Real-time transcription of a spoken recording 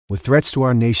With threats to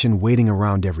our nation waiting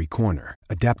around every corner,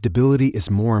 adaptability is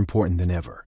more important than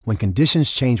ever. When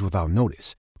conditions change without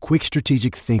notice, quick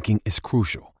strategic thinking is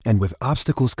crucial. And with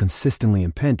obstacles consistently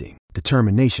impending,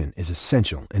 determination is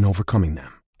essential in overcoming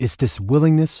them. It's this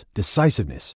willingness,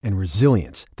 decisiveness, and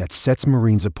resilience that sets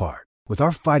Marines apart. With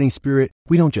our fighting spirit,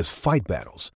 we don't just fight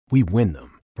battles, we win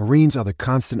them. Marines are the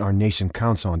constant our nation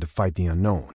counts on to fight the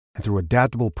unknown. And through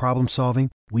adaptable problem solving,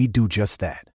 we do just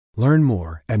that. Learn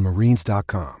more at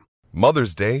marines.com.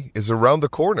 Mother's Day is around the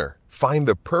corner. Find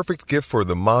the perfect gift for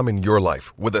the mom in your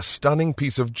life with a stunning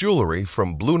piece of jewelry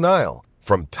from Blue Nile.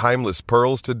 From timeless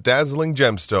pearls to dazzling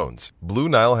gemstones, Blue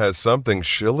Nile has something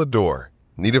she'll adore.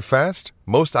 Need it fast?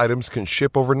 Most items can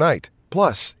ship overnight.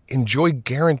 Plus, enjoy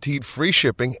guaranteed free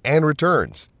shipping and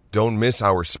returns. Don't miss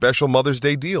our special Mother's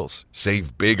Day deals.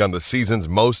 Save big on the season's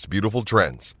most beautiful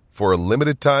trends. For a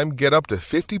limited time, get up to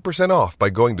 50% off by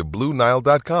going to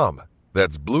BlueNile.com.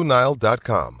 That's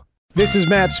BlueNile.com. This is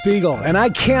Matt Spiegel, and I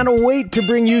can't wait to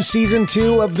bring you Season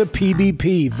 2 of the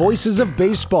PBP, Voices of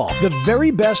Baseball. The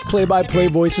very best play-by-play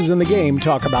voices in the game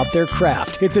talk about their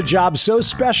craft. It's a job so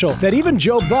special that even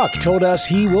Joe Buck told us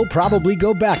he will probably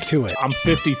go back to it. I'm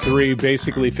 53,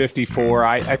 basically 54.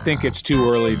 I think it's too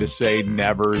early to say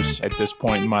nevers at this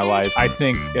point in my life. I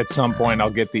think at some point I'll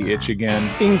get the itch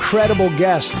again. Incredible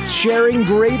guests sharing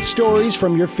great stories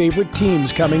from your favorite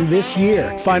teams coming this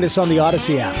year. Find us on the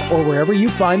Odyssey app or wherever you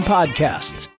find podcasts.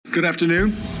 Good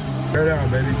afternoon. Right on,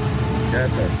 baby.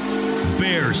 Yes, sir.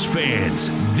 Bears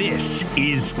fans, this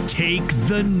is Take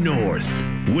the North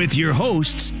with your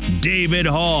hosts, David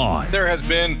Haugh. There has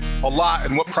been a lot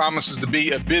in what promises to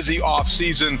be a busy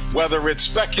offseason, whether it's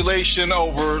speculation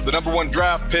over the number one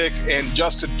draft pick and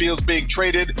Justin Fields being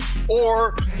traded,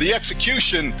 or the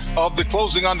execution of the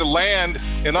closing on the land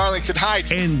in Arlington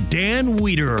Heights. And Dan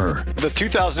Wiederer. The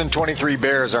 2023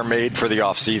 Bears are made for the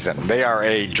offseason. They are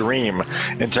a dream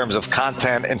in terms of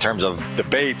content, in terms of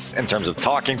debates, in terms of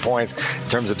talking points, in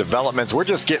terms of developments. We're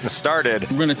just getting started.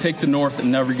 We're going to take the North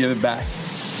and never give it back.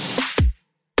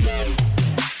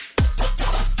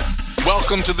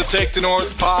 Welcome to the Take the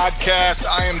North podcast.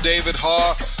 I am David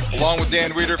Haugh, along with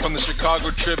Dan Wiederer from the Chicago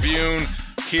Tribune,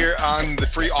 here on the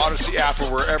free Odyssey app or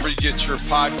wherever you get your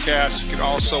podcasts. You can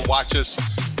also watch us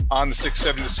on the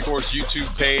 670 The Scores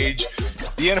YouTube page.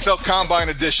 The NFL Combine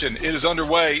Edition, it is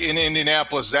underway in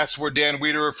Indianapolis. That's where Dan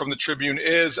Wiederer from the Tribune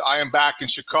is. I am back in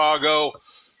Chicago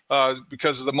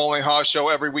because of the Mullen Haugh Show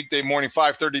every weekday morning,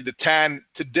 5:30 to 10.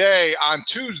 Today, on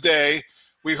Tuesday,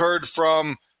 we heard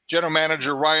from General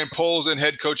Manager Ryan Poles and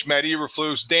Head Coach Matt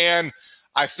Eberflus. Dan,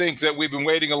 I think that we've been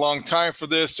waiting a long time for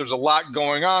this. There's a lot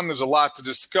going on. There's a lot to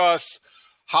discuss.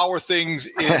 How are things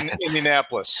in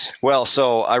Indianapolis? Well,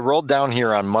 so I rolled down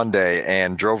here on Monday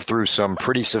and drove through some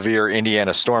pretty severe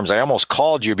Indiana storms. I almost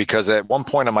called you because at one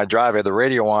point on my drive, I had the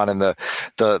radio on and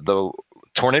the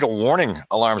tornado warning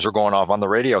alarms were going off on the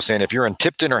radio saying, if you're in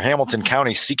Tipton or Hamilton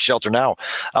County, seek shelter now.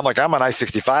 I'm like, I'm on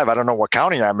I-65. I don't know what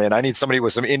county I'm in. I need somebody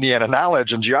with some Indiana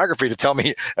knowledge and geography to tell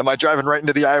me, am I driving right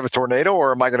into the eye of a tornado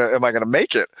or am I going to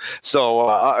make it?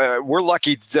 So we're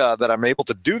lucky that I'm able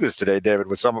to do this today, David,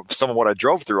 with some of what I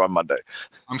drove through on Monday.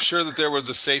 I'm sure that there was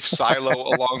a safe silo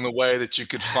along the way that you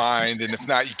could find. And if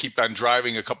not, you keep on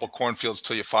driving a couple cornfields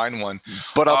till you find one.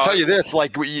 But I'll tell you this,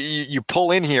 like you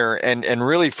pull in here and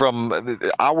really from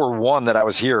hour one that I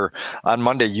was here on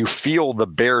Monday, you feel the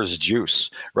Bears juice,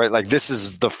 right? Like this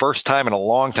is the first time in a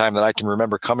long time that I can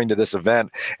remember coming to this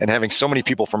event and having so many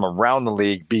people from around the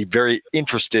league be very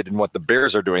interested in what the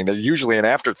Bears are doing. They're usually an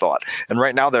afterthought. And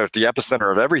right now they're at the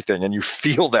epicenter of everything. And you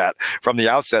feel that from the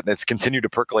outset, and it's continued to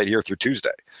percolate here through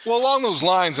Tuesday. Well, along those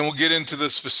lines, and we'll get into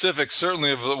the specifics,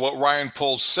 certainly, of what Ryan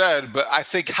Poles said, but I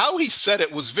think how he said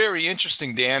it was very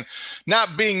interesting, Dan.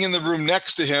 Not being in the room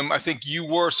next to him, I think you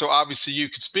were, so obviously you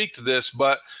could speak to this,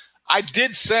 but I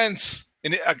did sense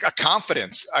a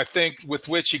confidence, I think, with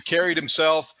which he carried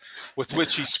himself, with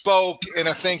which he spoke, and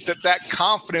I think that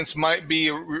confidence might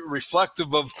be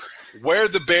reflective of where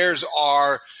the Bears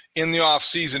are in the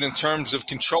offseason in terms of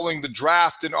controlling the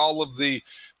draft and all of the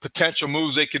potential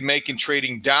moves they could make in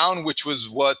trading down, which was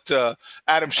what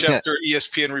Adam Schefter,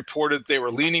 ESPN, reported they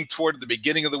were leaning toward at the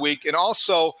beginning of the week. And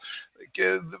also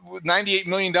 $98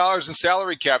 million in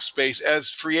salary cap space as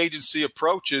free agency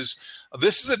approaches.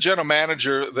 This is a general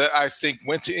manager that I think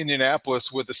went to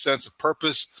Indianapolis with a sense of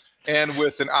purpose and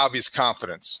with an obvious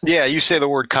confidence. Yeah, you say the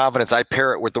word confidence. I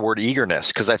pair it with the word eagerness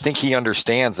because I think he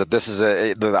understands that this is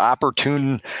the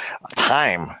opportune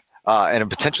time and a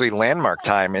potentially landmark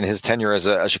time in his tenure as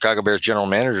a Chicago Bears general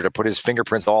manager to put his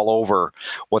fingerprints all over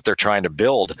what they're trying to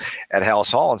build at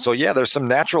Halas Hall. And so, yeah, there's some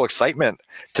natural excitement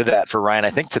to that for Ryan. I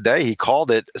think today he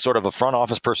called it sort of a front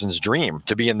office person's dream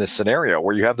to be in this scenario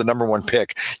where you have the number one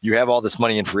pick, you have all this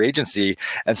money in free agency.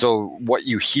 And so what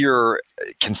you hear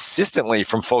consistently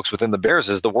from folks within the Bears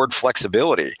is the word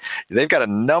flexibility. They've got a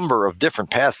number of different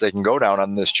paths they can go down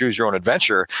on this choose your own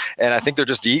adventure. And I think they're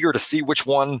just eager to see which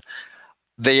one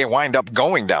they wind up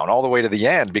going down all the way to the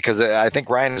end, because I think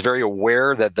Ryan is very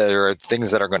aware that there are things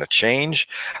that are going to change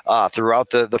throughout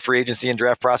the free agency and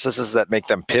draft processes that make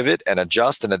them pivot and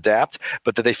adjust and adapt,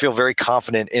 but that they feel very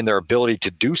confident in their ability to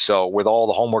do so with all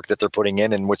the homework that they're putting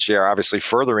in which they are obviously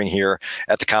furthering here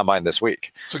at the Combine this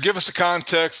week. So give us a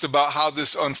context about how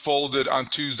this unfolded on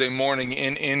Tuesday morning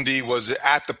in Indy. Was it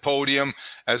at the podium?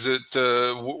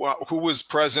 Who was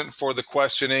present for the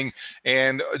questioning?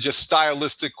 And just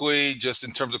stylistically, just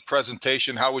in terms of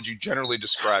presentation, how would you generally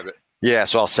describe it? Yeah,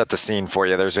 so I'll set the scene for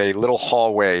you. There's a little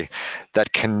hallway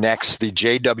that connects the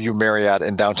JW Marriott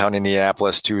in downtown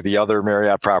Indianapolis to the other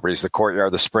Marriott properties, the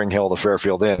Courtyard, the Spring Hill, the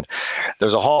Fairfield Inn.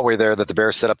 There's a hallway there that the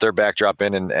Bears set up their backdrop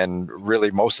in, and really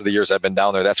most of the years I've been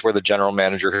down there, that's where the general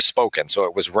manager has spoken. So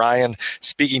it was Ryan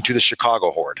speaking to the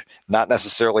Chicago horde, not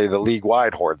necessarily the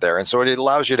league-wide horde there. And so it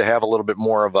allows you to have a little bit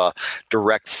more of a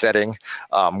direct setting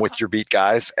with your beat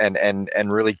guys and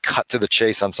really cut to the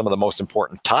chase on some of the most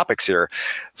important topics here.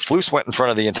 Flus went in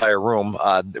front of the entire room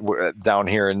down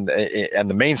here in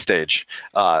the main stage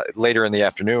later in the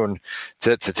afternoon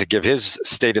to give his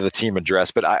state of the team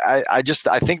address. But I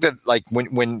think that, like,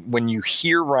 when you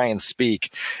hear Ryan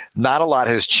speak, not a lot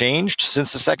has changed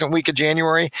since the second week of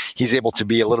January. He's able to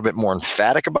be a little bit more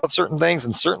emphatic about certain things,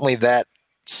 and certainly that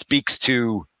speaks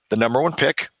to the number one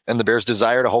pick and the Bears'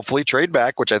 desire to hopefully trade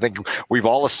back, which I think we've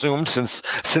all assumed since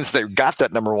they got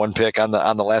that number one pick on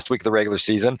the last week of the regular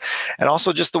season. And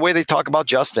also just the way they talk about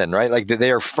Justin, right? Like,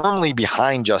 they are firmly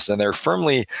behind Justin. They're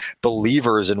firmly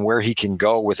believers in where he can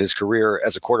go with his career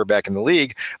as a quarterback in the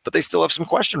league, but they still have some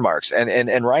question marks.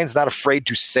 And Ryan's not afraid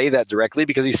to say that directly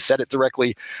because he said it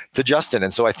directly to Justin.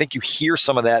 And so I think you hear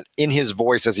some of that in his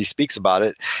voice as he speaks about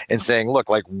it and saying, look,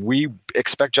 like, we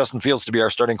expect Justin Fields to be our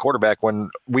starting quarterback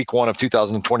when week 1 of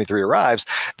 2023 arrives.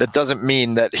 That doesn't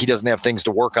mean that he doesn't have things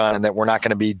to work on and that we're not going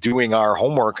to be doing our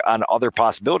homework on other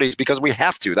possibilities, because we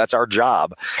have to. That's our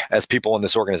job as people in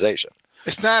this organization.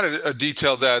 It's not a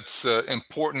detail that's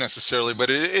important necessarily, but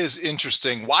it is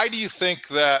interesting. Why do you think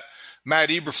that Matt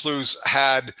Eberflus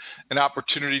had an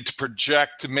opportunity to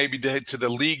project maybe to the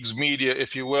league's media,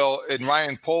 if you will, and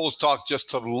Ryan Poles talked just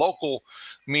to the local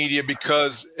media?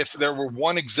 Because if there were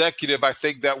one executive, I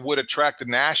think that would attract a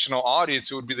national audience,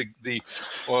 it would be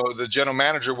the general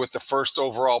manager with the first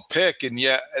overall pick, and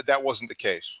yet that wasn't the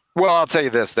case. Well, I'll tell you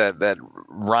this, that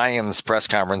Ryan's press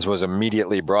conference was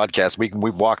immediately broadcast. We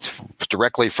walked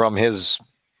directly from his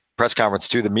press conference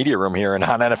to the media room here and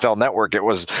on NFL Network.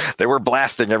 They were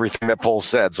blasting everything that Poles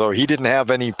said. So he didn't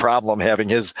have any problem having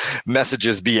his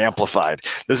messages be amplified.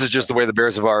 This is just the way the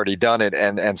Bears have already done it.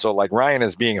 And so, like, Ryan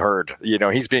is being heard,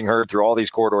 he's being heard through all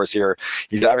these corridors here.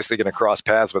 He's obviously going to cross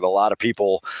paths with a lot of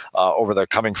people over the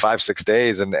coming 5-6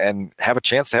 days and have a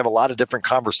chance to have a lot of different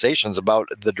conversations about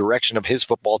the direction of his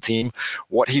football team,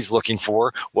 what he's looking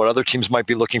for, what other teams might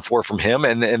be looking for from him.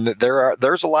 And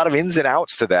there's a lot of ins and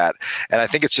outs to that. And I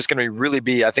think it's just going to really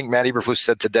be, I think Matt Eberflus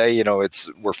said today,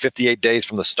 we're 58 days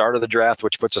from the start of the draft,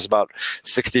 which puts us about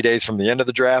 60 days from the end of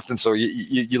the draft. And so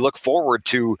you look forward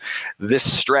to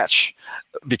this stretch,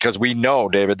 because we know,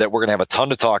 David, that we're going to have a ton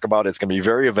to talk about. It's going to be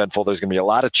very eventful. There's going to be a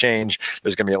lot of change.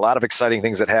 There's going to be a lot of exciting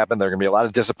things that happen. There are going to be a lot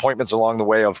of disappointments along the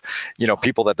way of,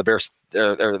 people that the Bears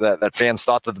or that fans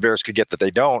thought that the Bears could get that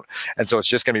they don't. And so it's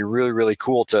just going to be really, really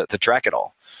cool to track it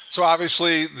all. So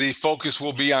obviously the focus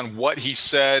will be on what he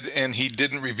said, and he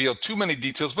didn't reveal too many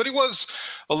details, but he was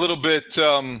a little bit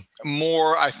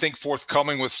more, I think,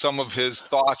 forthcoming with some of his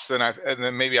thoughts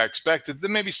than maybe I expected,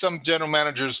 than maybe some general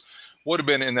managers would have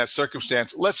been in that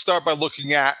circumstance. Let's start by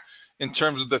looking at, in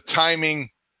terms of the timing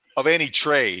of any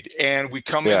trade. And we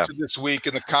come into this week,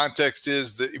 and the context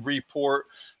is the report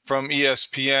from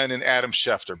ESPN and Adam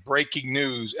Schefter, breaking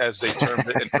news, as they termed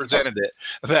it and presented it,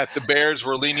 that the Bears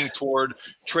were leaning toward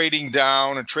trading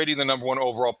down and trading the number one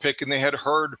overall pick, and they had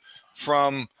heard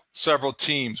from several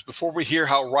teams. Before we hear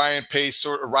how Ryan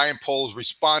Poles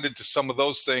responded to some of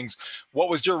those things, what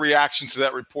was your reaction to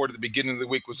that report at the beginning of the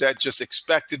week? Was that just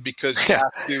expected, because you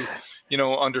have to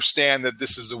understand that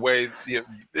this is the way,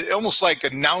 it almost like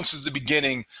announces the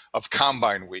beginning of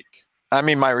Combine week? I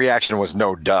mean, my reaction was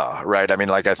no duh, right? I mean,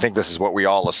 like, I think this is what we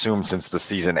all assumed since the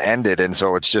season ended. And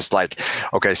so it's just like,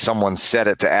 okay, someone said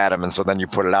it to Adam. And so then you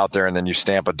put it out there and then you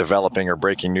stamp a developing or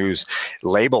breaking news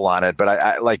label on it. But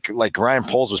I like Ryan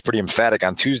Poles was pretty emphatic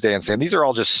on Tuesday and saying these are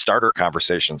all just starter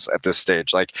conversations at this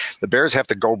stage. Like, the Bears have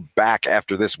to go back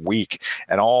after this week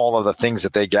and all of the things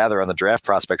that they gather on the draft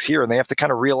prospects here. And they have to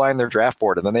kind of realign their draft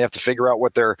board. And then they have to figure out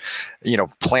what their,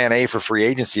 plan A for free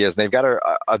agency is. And they've got to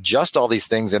adjust all these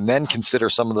things and then consider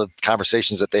some of the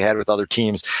conversations that they had with other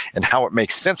teams and how it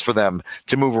makes sense for them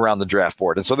to move around the draft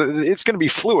board. And so it's going to be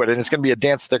fluid and it's going to be a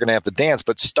dance that they're going to have to dance,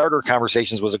 but starter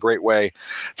conversations was a great way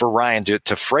for Ryan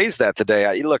to phrase that today.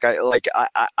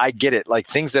 I get it. Like,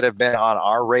 things that have been on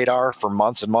our radar for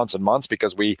months and months and months,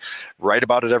 because we write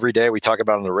about it every day. We talk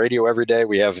about it on the radio every day.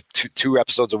 We have two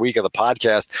episodes a week of the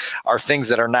podcast, are things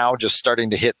that are now just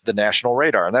starting to hit the national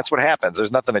radar. And that's what happens.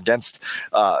 There's nothing against,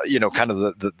 kind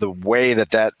of the way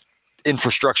that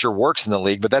infrastructure works in the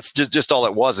league, but that's just all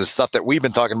it was, is stuff that we've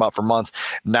been talking about for months,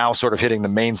 now sort of hitting the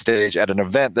main stage at an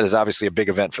event that is obviously a big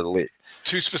event for the league.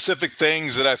 Two specific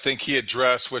things that I think he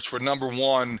addressed, which were, number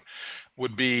one,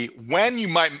 would be when you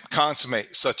might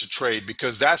consummate such a trade,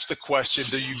 because that's the question.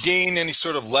 Do you gain any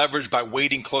sort of leverage by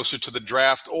waiting closer to the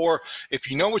draft? Or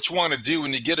if you know what you want to do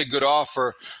and you get a good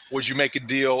offer, would you make a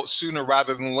deal sooner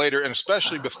rather than later, and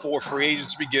especially before free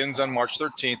agency begins on March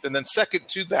 13th? And then second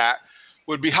to that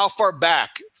would be, how far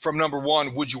back from number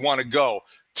one would you want to go?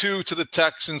 2 to the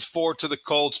Texans, 4 to the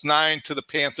Colts, 9 to the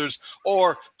Panthers,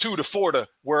 or 2 to 4 to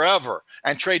wherever,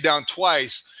 and trade down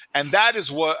twice. And that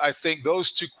is what I think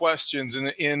those two questions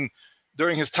in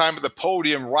during his time at the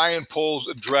podium, Ryan Poles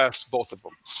addressed both of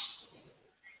them.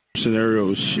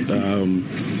 Scenarios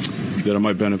that it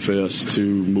might benefit us to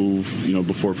move,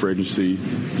 before free agency,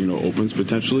 opens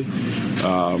potentially.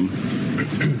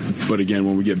 But again,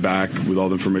 when we get back with all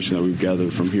the information that we've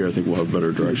gathered from here, I think we'll have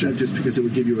better direction. Is that just because it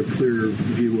would give you a clearer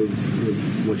view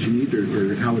of what you need,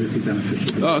 or how would it be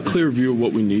beneficial? A clear view of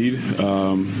what we need.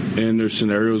 And there's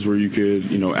scenarios where you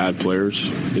could, add players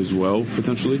as well,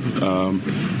 potentially,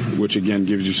 which again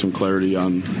gives you some clarity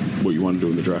on what you want to do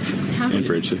in the draft and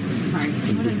free agency. How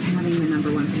does having the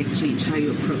number one pick change how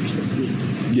you approach this week?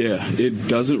 Yeah, it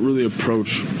doesn't really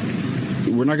approach.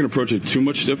 We're not going to approach it too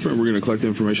much different. We're going to collect the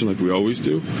information like we always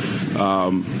do.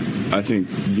 I think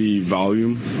the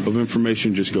volume of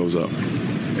information just goes up.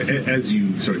 As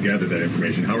you sort of gather that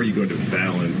information, how are you going to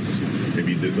balance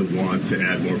maybe the want to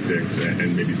add more picks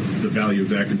and maybe the value of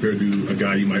that compared to a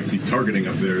guy you might be targeting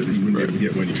up there that you wouldn't be able to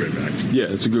get when you trade back? Yeah,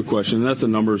 it's a good question. That's the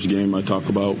numbers game I talk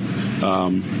about.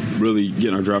 Really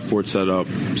getting our draft board set up,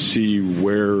 see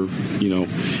where,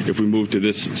 if we move to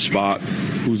this spot,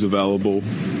 who's available.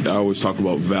 I always talk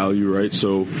about value, right?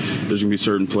 So there's going to be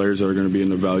certain players that are going to be in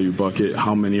the value bucket.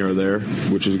 How many are there,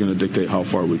 which is going to dictate how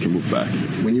far we can move back.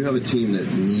 When you have a team that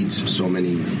needs so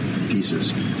many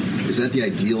pieces, is that the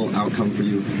ideal outcome for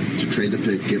you, to trade the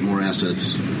pick, get more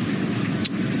assets?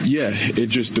 Yeah, it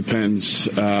just depends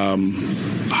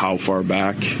how far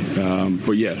back.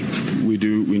 But yeah, we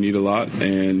need a lot,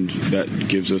 and that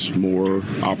gives us more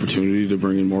opportunity to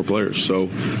bring in more players. So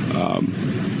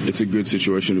it's a good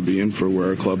situation to be in for where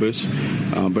our club is.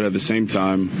 But at the same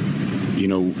time,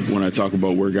 when I talk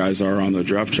about where guys are on the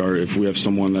draft chart, if we have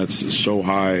someone that's so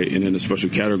high and in a special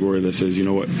category that says, you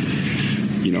know what,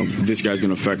 this guy's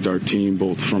going to affect our team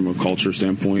both from a culture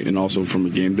standpoint and also from a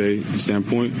game day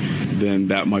standpoint, then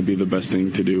that might be the best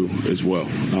thing to do as well.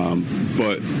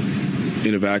 But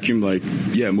in a vacuum,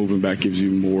 moving back gives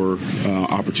you more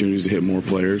opportunities to hit more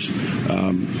players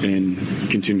and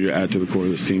continue to add to the core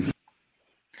of this team.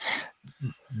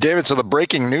 David, so the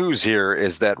breaking news here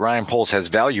is that Ryan Poles has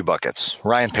value buckets.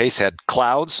 Ryan Pace had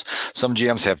clouds. Some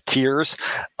GMs have tiers.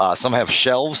 Some have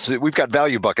shelves. We've got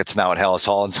value buckets now at Halas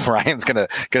Hall, and so Ryan's going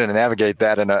to navigate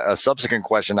that. And a subsequent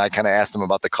question, I kind of asked him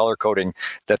about the color coding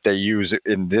that they use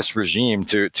in this regime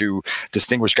to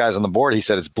distinguish guys on the board. He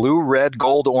said it's blue, red,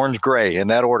 gold, orange, gray, in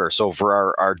that order. So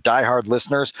for our diehard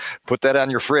listeners, put that on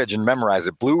your fridge and memorize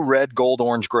it. Blue, red, gold,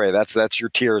 orange, gray. That's your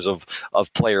tiers of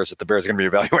players that the Bears are going to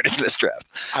be evaluating in this draft.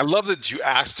 I love that you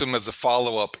asked him as a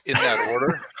follow-up in that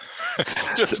order,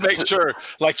 just to make sure,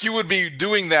 like you would be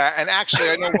doing that. And actually,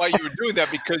 I know why you were doing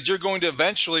that, because you're going to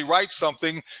eventually write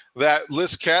something that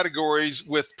lists categories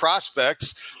with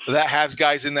prospects that has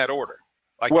guys in that order,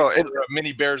 like a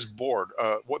mini Bears board,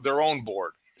 their own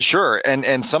board. Sure.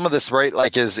 And some of this,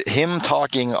 right, is him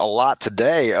talking a lot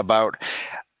today about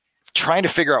trying to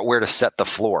figure out where to set the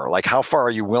floor. Like, how far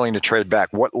are you willing to trade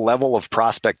back? What level of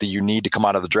prospect do you need to come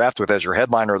out of the draft with as your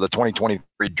headliner of the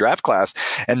 2023 draft class?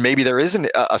 And maybe there isn't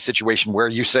a situation where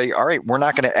you say, all right, we're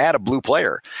not going to add a blue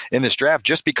player in this draft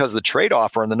just because the trade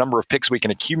offer and the number of picks we can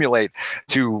accumulate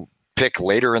to pick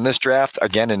later in this draft,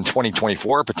 again in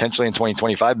 2024, potentially in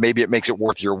 2025, maybe it makes it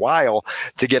worth your while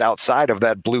to get outside of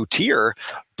that blue tier,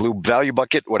 blue value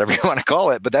bucket, whatever you want to call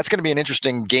it. But that's going to be an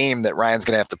interesting game that Ryan's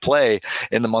going to have to play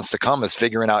in the months to come, is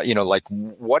figuring out, like,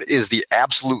 what is the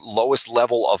absolute lowest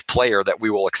level of player that we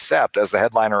will accept as the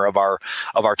headliner of our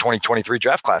 2023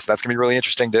 draft class. That's going to be really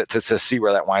interesting to see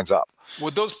where that winds up.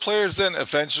 Would those players then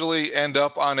eventually end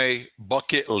up on a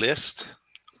bucket list?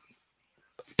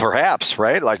 Perhaps,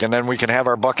 right? Like, and then we can have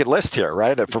our bucket list here,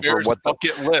 right? For what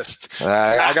bucket list?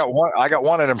 I got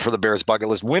one of them for the Bears bucket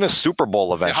list. Win a Super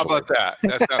Bowl eventually. Yeah, how about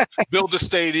that? Build a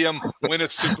stadium, win a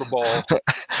Super Bowl,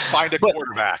 find a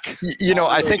quarterback.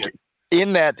 I think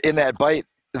in that bite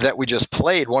that we just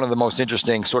played, one of the most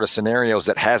interesting sort of scenarios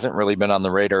that hasn't really been on the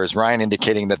radar is Ryan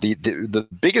indicating that the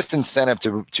biggest incentive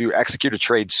to execute a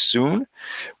trade soon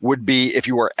would be if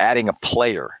you were adding a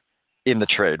player in the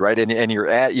trade, right? And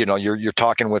you're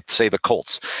talking with, say, the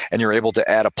Colts, and you're able to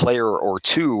add a player or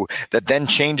two that then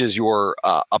changes your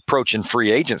approach in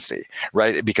free agency,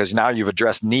 right? Because now you've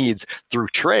addressed needs through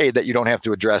trade that you don't have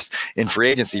to address in free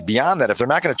agency. Beyond that, if they're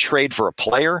not going to trade for a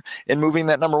player in moving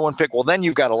that number one pick, well, then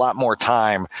you've got a lot more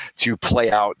time to play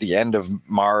out the end of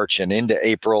March and into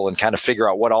April and kind of figure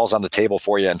out what all's on the table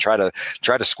for you and try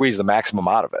to squeeze the maximum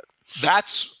out of it.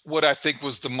 That's what I think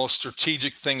was the most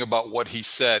strategic thing about what he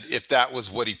said, if that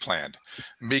was what he planned.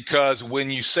 Because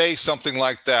when you say something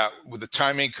like that, the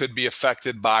timing could be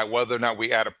affected by whether or not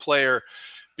we add a player,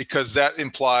 because that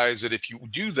implies that if you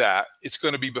do that, it's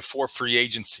going to be before free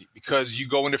agency, because you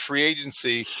go into free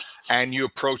agency and you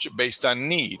approach it based on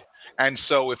need. And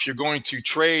so if you're going to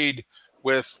trade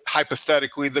with,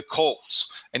 hypothetically, the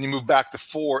Colts, and you move back to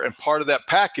 4, and part of that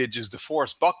package is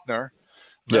DeForest Buckner,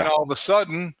 then all of a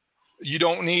sudden you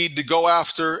don't need to go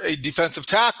after a defensive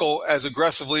tackle as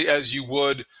aggressively as you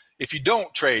would if you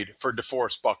don't trade for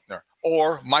DeForest Buckner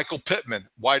or Michael Pittman,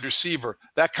 wide receiver,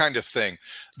 that kind of thing.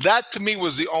 That to me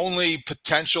was the only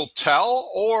potential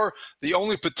tell, or the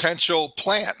only potential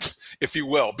plant, if you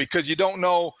will, because you don't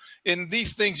know. In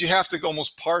these things, you have to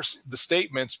almost parse the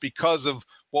statements because of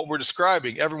what we're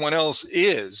describing. Everyone else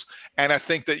is. And I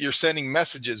think that you're sending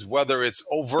messages, whether it's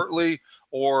overtly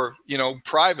or,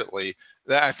 privately.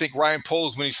 That I think Ryan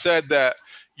Poles, when he said that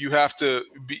you have to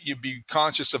be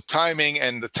conscious of timing,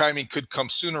 and the timing could come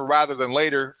sooner rather than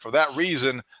later for that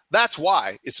reason, that's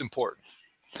why it's important.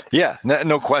 Yeah,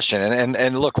 no question.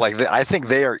 And look, I think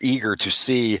they are eager to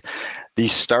see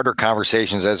these starter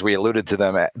conversations, as we alluded to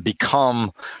them,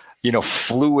 become,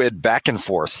 fluid back and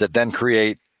forth that then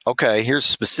create, okay, here's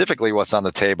specifically what's on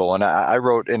the table. And I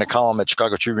wrote in a column at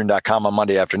ChicagoTribune.com on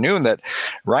Monday afternoon that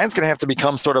Ryan's going to have to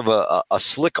become sort of a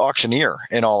slick auctioneer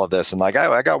in all of this. And I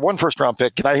got one first round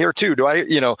pick. Can I hear two?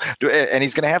 And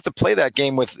he's going to have to play that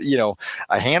game with,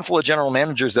 a handful of general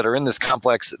managers that are in this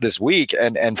complex this week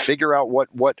and figure out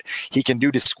what he can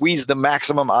do to squeeze the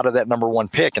maximum out of that number one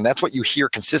pick. And that's what you hear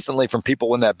consistently from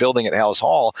people in that building at Halas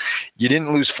Hall. You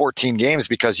didn't lose 14 games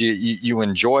because you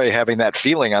enjoy having that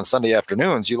feeling on Sunday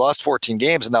afternoons. You lost 14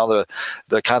 games, and now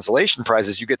the consolation prize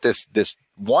is you get this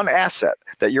one asset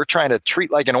that you're trying to treat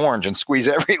like an orange and squeeze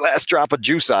every last drop of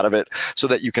juice out of it so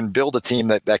that you can build a team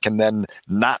that can then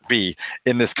not be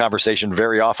in this conversation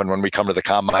very often when we come to the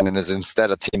combine, and is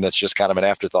instead a team that's just kind of an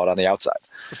afterthought on the outside.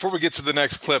 Before we get to the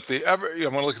next clip, I want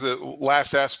to look at the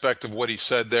last aspect of what he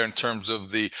said there in terms of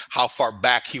the how far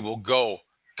back he will go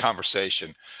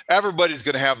conversation. Everybody's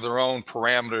going to have their own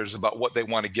parameters about what they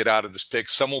want to get out of this pick.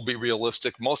 Some will be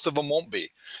realistic. Most of them won't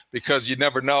be, because you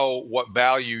never know what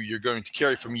value you're going to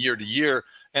carry from year to year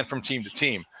and from team to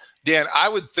team. Dan, I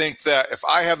would think that if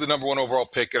I have the number one overall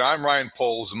pick and I'm Ryan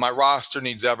Poles and my roster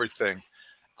needs everything,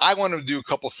 I want to do a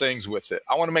couple things with it.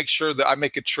 I want to make sure that I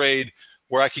make a trade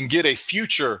where I can get a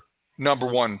future number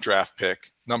one draft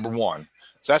pick, number one.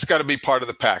 So that's got to be part of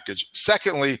the package.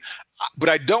 Secondly, but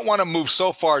I don't want to move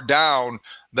so far down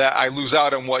that I lose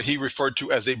out on what he referred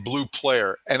to as a blue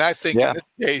player. And I think in this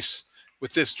case,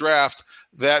 with this draft,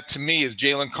 that to me is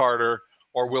Jalen Carter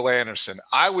or Will Anderson.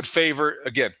 I would favor,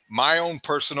 again, my own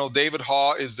personal, David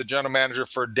Haw is the general manager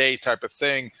for a day type of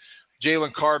thing.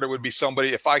 Jalen Carter would be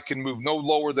somebody, if I can move no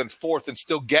lower than 4th and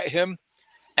still get him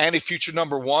and a future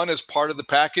number one as part of the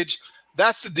package,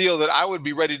 that's the deal that I would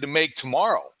be ready to make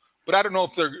tomorrow. But I don't know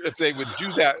if they would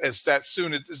do that as that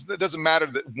soon. It doesn't matter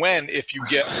when, if you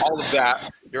get all of that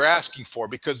you're asking for,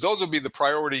 because those will be the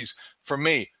priorities for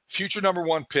me. future number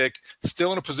one pick,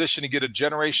 still in a position to get a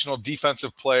generational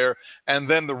defensive player. And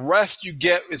then the rest you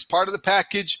get as part of the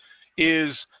package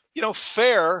is,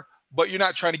 fair, but you're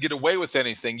not trying to get away with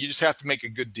anything. You just have to make a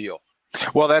good deal.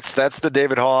 Well, that's the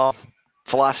David Hall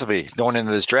philosophy going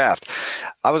into this draft.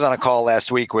 I was on a call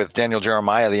last week with Daniel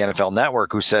Jeremiah, the NFL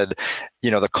Network, who said,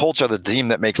 the Colts are the team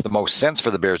that makes the most sense for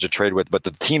the Bears to trade with, but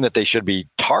the team that they should be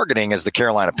targeting is the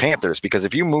Carolina Panthers, because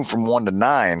if you move from 1 to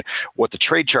 9, what the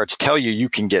trade charts tell you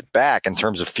can get back in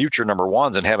terms of future number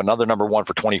ones and have another number one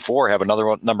for 24, have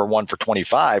another number one for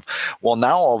 25. Well,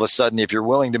 now all of a sudden, if you're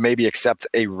willing to maybe accept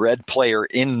a red player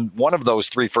in one of those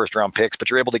 3 first-round picks, but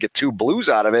you're able to get 2 blues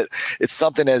out of it, it's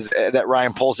something as that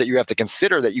Ryan Poles that you have to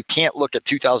consider, that you can't look at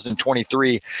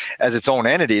 2023 as its own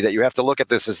entity, that you have to look at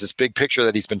this as this big picture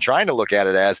that he's been trying to look at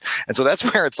it as. And so that's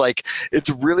where it's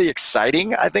really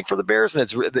exciting, I think, for the Bears. And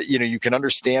it's, you can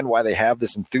understand why they have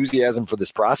this enthusiasm for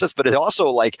this process, but it's also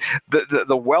like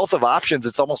the wealth of options.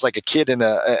 It's almost like a kid in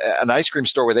an ice cream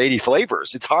store with 80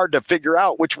 flavors. It's hard to figure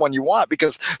out which one you want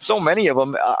because so many of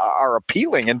them are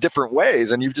appealing in different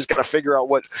ways. And you've just got to figure out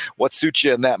what suits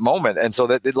you in that moment. And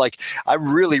so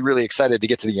I'm really, really excited to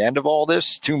get to the end of all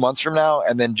this 2 months from now,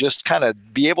 and then just kind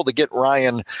of be able to get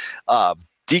Ryan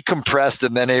decompressed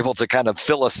and then able to kind of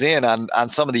fill us in on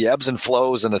some of the ebbs and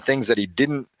flows and the things that he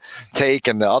didn't take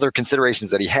and the other considerations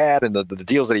that he had and the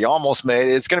deals that he almost made.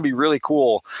 It's going to be really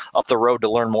cool up the road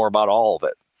to learn more about all of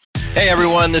it. Hey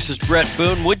everyone, this is Brett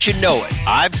Boone. Would you know it?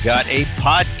 I've got a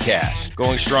podcast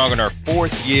going strong in our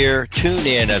 4th year. Tune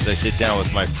in as I sit down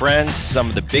with my friends, some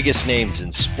of the biggest names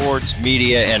in sports,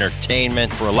 media,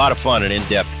 entertainment, for a lot of fun and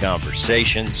in-depth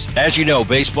conversations. As you know,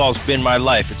 baseball's been my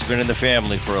life. It's been in the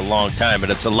family for a long time, but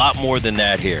it's a lot more than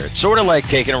that here. It's sort of like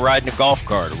taking a ride in a golf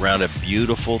cart around a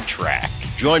beautiful track.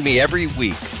 Join me every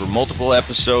week for multiple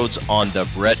episodes on the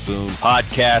Brett Boone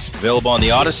Podcast, available on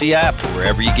the Odyssey app or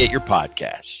wherever you get your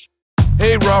podcasts.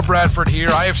 Hey, Rob Bradford here.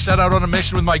 I have set out on a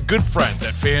mission with my good friends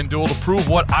at FanDuel to prove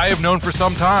what I have known for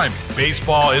some time.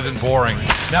 Baseball isn't boring.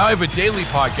 Now I have a daily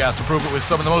podcast to prove it with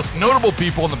some of the most notable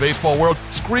people in the baseball world,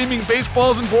 screaming baseball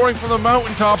isn't boring from the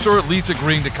mountaintops, or at least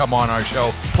agreeing to come on our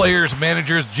show. Players,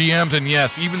 managers, GMs, and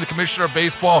yes, even the commissioner of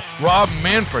baseball, Rob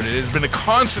Manfred. It has been a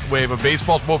constant wave of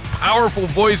baseball's most powerful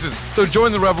voices. So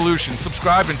join the revolution.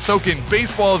 Subscribe and soak in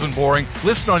Baseball Isn't Boring.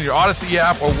 Listen on your Odyssey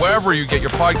app or wherever you get your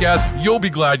podcast. You'll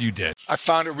be glad you did. I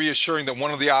found it reassuring that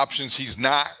one of the options he's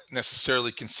not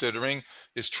necessarily considering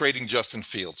is trading Justin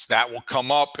Fields. That will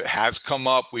come up. It has come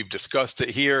up. We've discussed it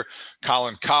here.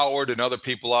 Colin Cowherd and other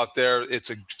people out there. It's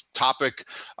a topic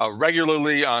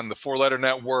regularly on the 4-Letter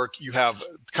Network. You have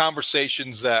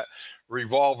conversations that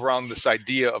revolve around this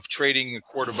idea of trading a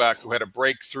quarterback who had a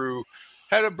breakthrough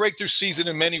season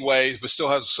in many ways, but still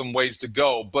has some ways to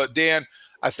go. But Dan,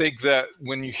 I think that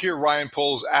when you hear Ryan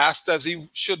Poles asked, as he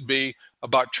should be,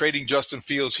 about trading Justin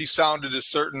Fields, he sounded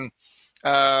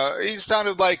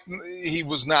like he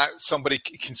was not somebody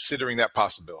considering that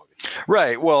possibility.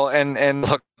 Right. Well, and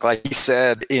look, like he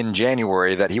said in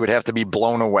January that he would have to be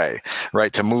blown away,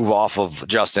 right, to move off of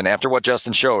Justin after what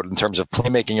Justin showed in terms of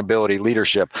playmaking ability,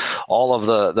 leadership, all of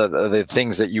the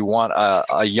things that you want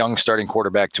a young starting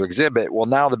quarterback to exhibit. Well,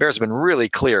 now the Bears have been really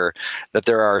clear that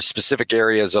there are specific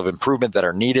areas of improvement that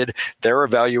are needed. Their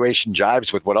evaluation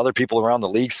jibes with what other people around the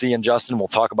league see in Justin. We'll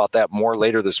talk about that more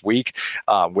later this week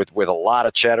with a lot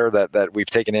of chatter that we've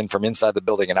taken in from inside the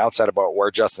building and outside about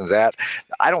where Justin's at.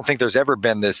 I don't think there's ever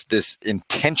been this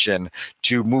intention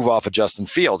to move off of Justin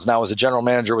Fields. Now, as a general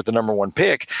manager with the number 1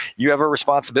 pick, you have a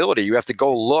responsibility. You have to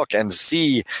go look and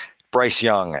see Bryce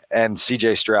Young and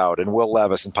CJ Stroud and Will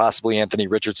Levis and possibly Anthony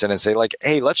Richardson and say, like,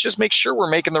 hey, let's just make sure we're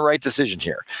making the right decision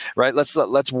here, right?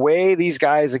 Let's weigh these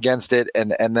guys against it,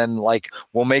 and then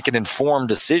we'll make an informed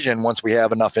decision once we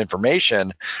have enough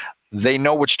information. They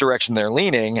know which direction they're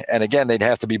leaning. And again, they'd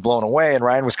have to be blown away. And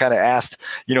Ryan was kind of asked,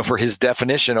 for his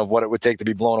definition of what it would take to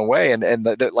be blown away. And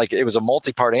it was a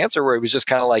multi-part answer where he was just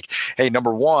kind of like, hey,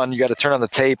 number one, you got to turn on the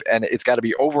tape and it's got to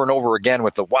be over and over again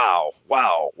with the wow,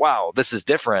 this is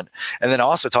different. And then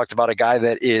also talked about a guy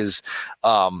that is,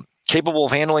 capable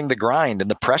of handling the grind and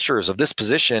the pressures of this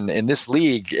position in this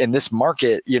league, in this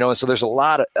market, and so there's a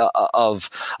lot of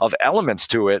elements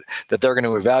to it that they're going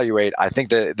to evaluate. I think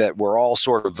that we're all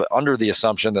sort of under the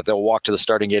assumption that they'll walk to the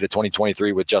starting gate of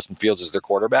 2023 with Justin Fields as their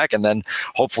quarterback, and then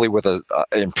hopefully with an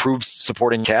improved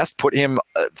supporting cast, put him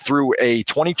through a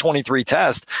 2023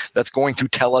 test that's going to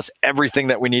tell us everything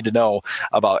that we need to know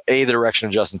about A, the direction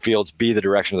of Justin Fields, B, the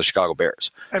direction of the Chicago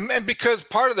Bears. And because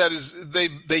part of that is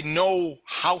they know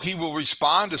how he will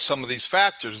respond to some of these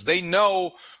factors. They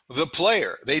know the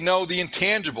player. They know the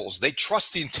intangibles. They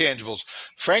trust the intangibles.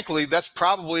 Frankly, that's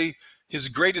probably his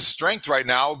greatest strength right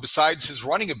now, besides his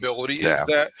running ability, is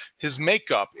that his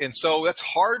makeup. And so that's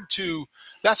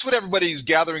what everybody's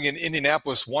gathering in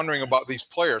Indianapolis wondering about these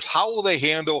players. How will they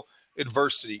handle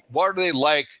adversity? What are they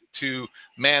like to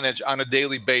manage on a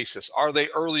daily basis? Are they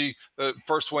early,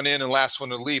 first one in and last one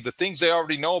to leave? The things they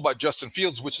already know about Justin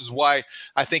Fields, which is why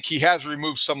I think he has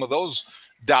removed some of those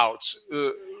doubts.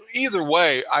 Either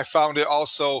way, I found it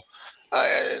also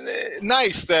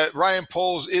nice that Ryan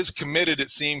Poles is committed, it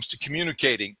seems, to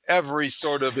communicating every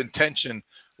sort of intention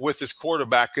with his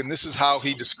quarterback. And this is how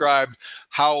he described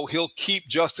how he'll keep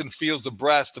Justin Fields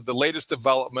abreast of the latest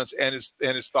developments and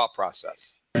his thought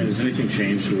process. Has anything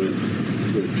changed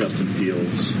with Justin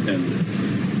Fields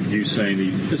and you saying he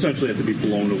essentially have to be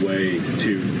blown away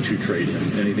to trade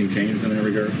him? Anything changed in that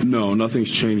regard? No, nothing's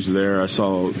changed there. I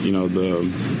saw,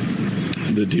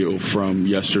 the deal from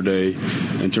yesterday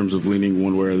in terms of leaning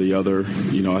one way or the other.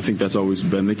 I think that's always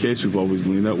been the case. We've always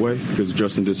leaned that way because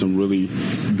Justin did some really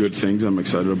good things. I'm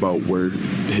excited about where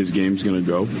his game's going to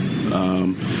go.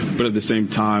 But at the same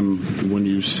time, when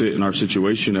you sit in our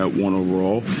situation at 1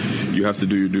 overall, you have to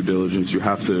do your due diligence. You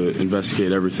have to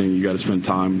investigate everything. You got to spend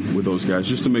time with those guys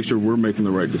just to make sure we're making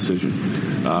the right decision.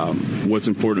 What's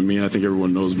important to me, and I think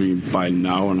everyone knows me by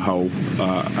now, and how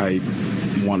I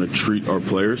want to treat our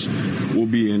players. We'll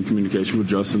be in communication with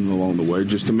Justin along the way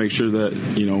just to make sure that,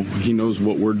 he knows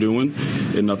what we're doing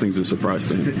and nothing's a surprise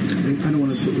to him. I don't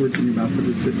want to put words in your mouth, but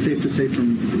is it safe to say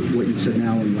from what you've said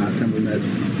now and last time we met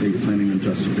that you're planning on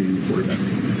Justin being the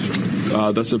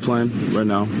quarterback? That's the plan right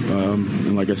now.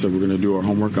 And like I said, we're going to do our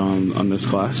homework on this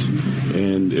class.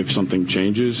 And if something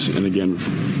changes, and again,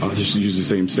 I'll just use the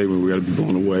same statement, we got to be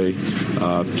blown away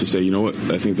to say, you know what,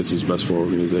 I think this is best for our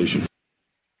organization.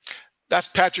 That's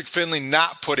Patrick Finley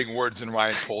not putting words in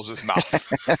Ryan Poles'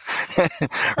 mouth.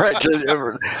 Right.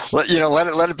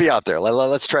 Let it be out there.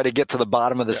 Let's try to get to the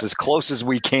bottom of this as close as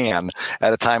we can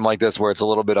at a time like this where it's a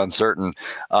little bit uncertain.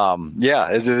 And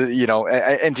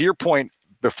to your point,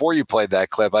 before you played that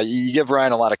clip, you give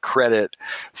Ryan a lot of credit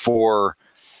for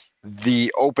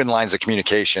the open lines of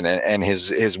communication and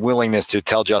his willingness to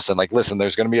tell Justin, like, listen,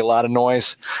 there's going to be a lot of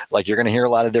noise. Like, you're going to hear a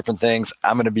lot of different things.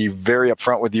 I'm going to be very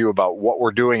upfront with you about what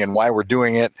we're doing and why we're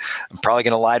doing it. I'm probably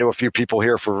going to lie to a few people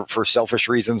here for selfish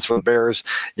reasons for the Bears.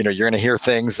 You're going to hear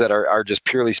things that are just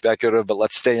purely speculative, but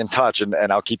let's stay in touch and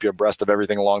I'll keep you abreast of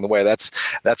everything along the way.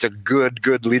 That's a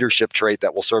good leadership trait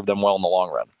that will serve them well in the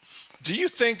long run. Do you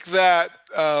think that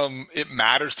it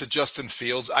matters to Justin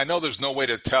Fields? I know there's no way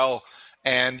to tell,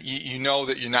 and you know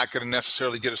that you're not going to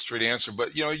necessarily get a straight answer,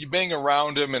 but you being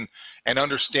around him and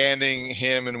understanding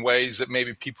him in ways that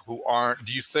maybe people who aren't,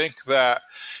 do you think that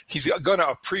he's going to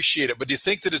appreciate it? But do you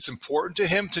think that it's important to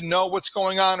him to know what's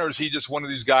going on, or is he just one of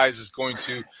these guys that's going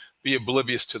to be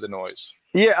oblivious to the noise?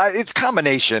 Yeah, it's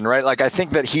combination, right? Like, I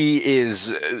think that he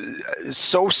is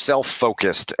so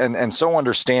self-focused and so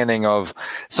understanding of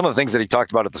some of the things that he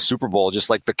talked about at the Super Bowl, just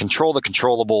like the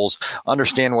controllables,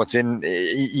 understand what's in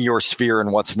your sphere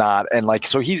and what's not. And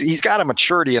so he's got a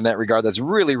maturity in that regard that's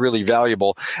really, really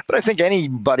valuable. But I think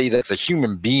anybody that's a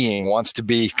human being wants to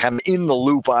be kind of in the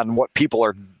loop on what people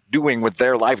are doing with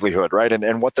their livelihood, right?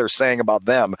 And what they're saying about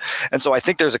them. And so I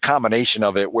think there's a combination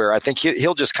of it where I think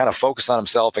he'll just kind of focus on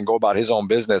himself and go about his own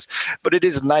business. But it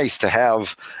is nice to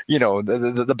have,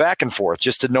 the back and forth,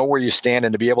 just to know where you stand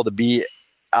and to be able to be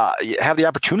have the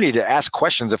opportunity to ask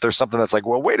questions if there's something that's like,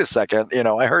 well, wait a second,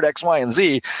 I heard X, Y, and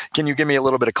Z. Can you give me a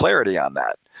little bit of clarity on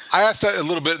that? I asked that a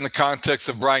little bit in the context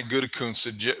of Brian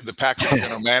Gutekunst, the Packers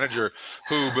general manager,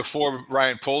 who before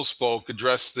Ryan Poles spoke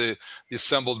addressed the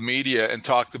assembled media and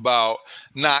talked about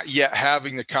not yet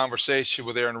having the conversation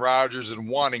with Aaron Rodgers and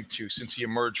wanting to since he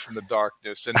emerged from the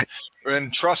darkness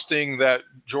and trusting that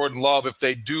Jordan Love, if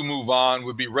they do move on,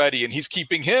 would be ready. And he's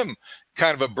keeping him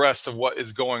kind of abreast of what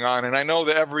is going on. And I know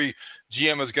that every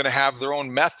GM is going to have their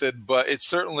own method, but it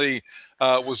certainly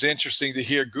was interesting to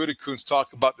hear Gutekunst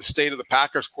talk about the state of the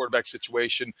Packers quarterback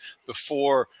situation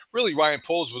before really Ryan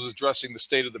Poles was addressing the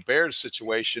state of the Bears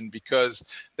situation, because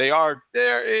they're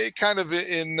kind of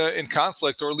in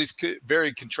conflict, or at least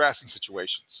very contrasting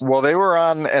situations. Well, they were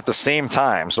on at the same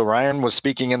time. So Ryan was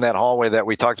speaking in that hallway that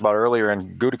we talked about earlier,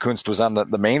 and Gutekunst was on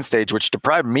the main stage, which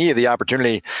deprived me of the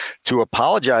opportunity to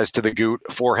apologize to the Goot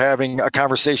for having a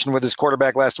conversation with his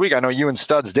quarterback last week. I know you and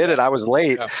Studs did it. I was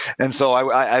late. Yeah. And so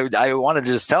I wanted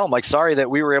to just tell him, sorry that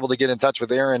we were able to get in touch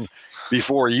with Aaron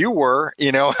before you were,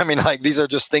 these are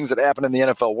just things that happen in the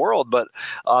NFL world, but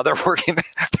they're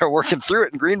working through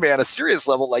it in Green Bay on a serious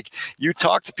level. Like, you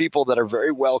talk to people that are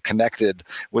very well connected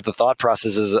with the thought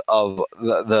processes of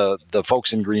the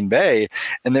folks in Green Bay,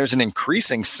 and there's an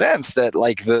increasing sense that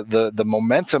the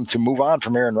momentum to move on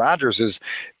from Aaron Rodgers is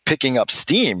picking up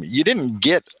steam. You didn't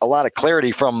get a lot of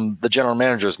clarity from the general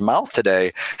manager's mouth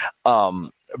today.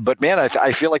 But man,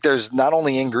 I feel like there's not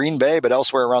only in Green Bay, but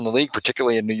elsewhere around the league,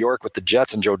 particularly in New York with the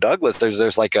Jets and Joe Douglas,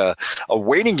 there's like a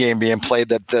waiting game being played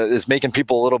that is making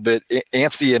people a little bit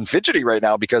antsy and fidgety right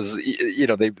now because,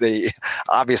 they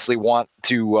obviously want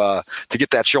to get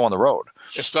that show on the road.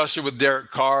 Especially with Derek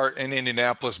Carr in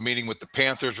Indianapolis meeting with the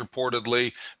Panthers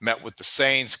reportedly, met with the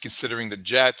Saints, considering the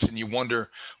Jets, and you wonder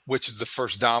which is the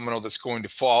first domino that's going to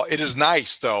fall. It is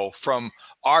nice, though, from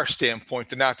our standpoint,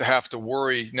 to not to have to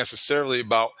worry necessarily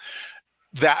about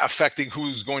that affecting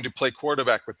who's going to play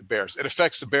quarterback with the Bears. It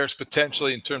affects the Bears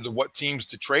potentially in terms of what teams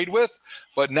to trade with,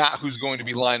 but not who's going to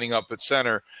be lining up at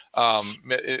center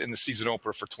in the season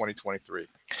opener for 2023.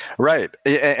 Right.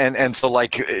 And so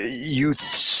like you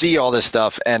see all this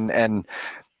stuff and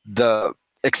the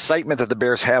excitement that the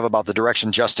Bears have about the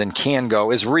direction Justin can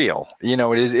go is real.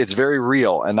 It's very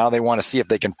real. And now they want to see if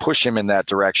they can push him in that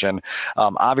direction.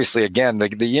 Obviously, again,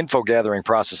 the info gathering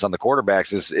process on the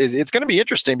quarterbacks it's going to be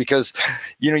interesting because,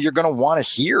 you're going to want to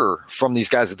hear from these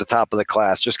guys at the top of the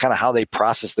class, just kind of how they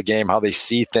process the game, how they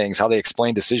see things, how they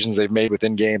explain decisions they've made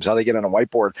within games, how they get on a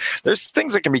whiteboard. There's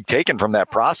things that can be taken from that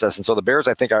process. And so the Bears,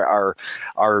 I think, are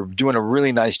doing a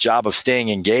really nice job of staying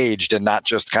engaged and not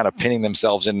just kind of pinning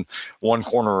themselves in one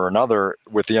corner or another,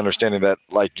 with the understanding that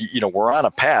we're on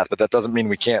a path, but that doesn't mean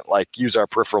we can't use our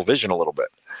peripheral vision a little bit.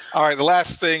 All right. The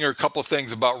last thing, or a couple of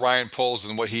things about Ryan Poles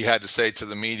and what he had to say to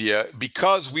the media,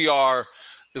 because we are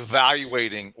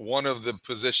evaluating one of the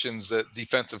positions at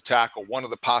defensive tackle, one of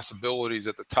the possibilities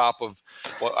at the top of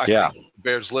think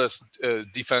Bears list,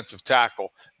 defensive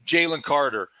tackle, Jalen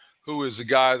Carter, who is a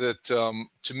guy that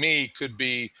to me could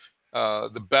be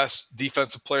the best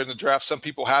defensive player in the draft. Some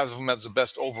people have him as the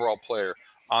best overall player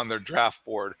on their draft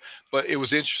board. But it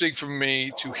was interesting for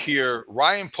me to hear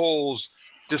Ryan Poles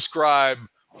describe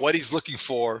what he's looking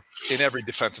for in every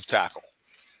defensive tackle.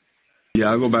 Yeah,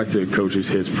 I'll go back to coach's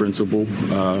his principle.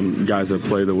 Guys that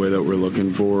play the way that we're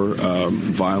looking for,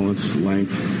 violence,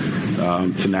 length,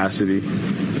 tenacity.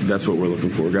 That's what we're looking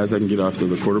for. Guys that can get after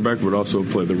the quarterback, but also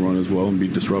play the run as well and be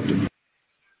disruptive.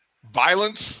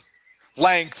 Violence,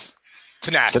 length,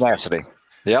 tenacity.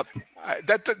 Yep.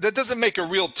 That doesn't make a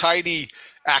real tidy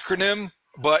acronym,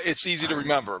 but it's easy to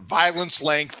remember. Violence,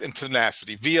 length, and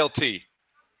tenacity. VLT.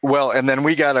 Well, and then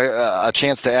we got a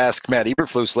chance to ask Matt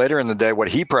Eberflus later in the day what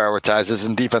he prioritizes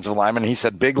in defensive linemen. He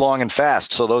said big, long, and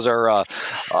fast. So those are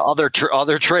other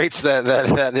traits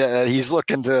that he's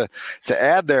looking to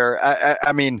add there.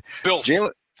 I mean, Jalen,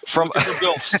 from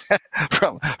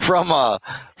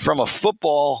a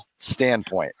football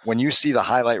standpoint, when you see the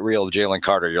highlight reel of Jalen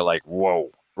Carter, you're like, whoa.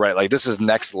 Right. Like this is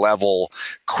next level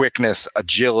quickness,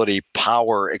 agility,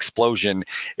 power, explosion.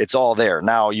 It's all there.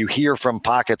 Now you hear from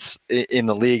pockets in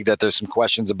the league that there's some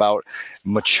questions about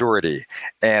maturity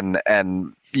and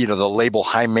the label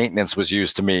high maintenance was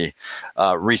used to me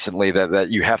recently that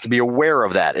you have to be aware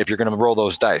of that if you're going to roll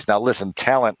those dice. Now, listen,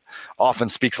 talent often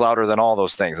speaks louder than all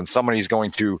those things. And somebody's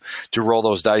going to roll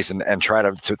those dice and try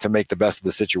to make the best of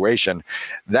the situation.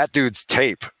 That dude's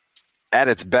tape, at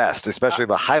its best, especially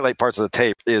the highlight parts of the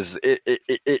tape,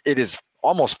 it is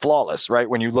almost flawless, right?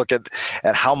 When you look at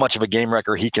how much of a game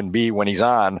wrecker he can be when he's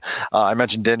on. I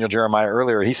mentioned Daniel Jeremiah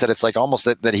earlier. He said it's like almost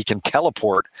that he can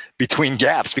teleport between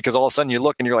gaps because all of a sudden you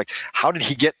look and you're like, how did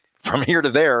he get from here to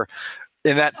there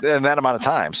in that amount of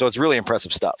time? So it's really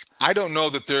impressive stuff. I don't know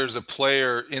that there's a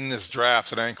player in this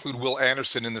draft, and I include Will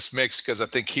Anderson in this mix because I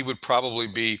think he would probably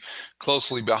be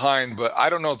closely behind, but I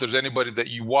don't know if there's anybody that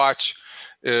you watch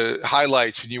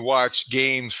highlights and you watch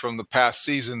games from the past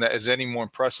season that is any more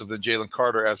impressive than Jalen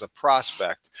Carter as a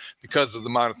prospect because of the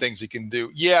amount of things he can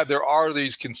do. Yeah, there are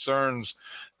these concerns,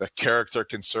 the character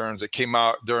concerns that came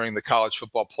out during the college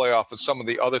football playoff and some of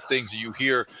the other things that you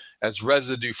hear as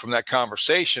residue from that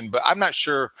conversation, but I'm not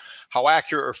sure how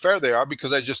accurate or fair they are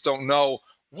because I just don't know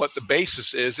what the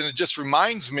basis is. And it just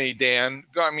reminds me, Dan,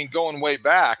 going way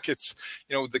back, it's,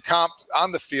 the comp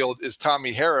on the field is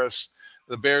Tommy Harris.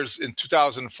 The Bears in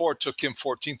 2004 took him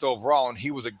 14th overall, and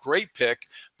he was a great pick.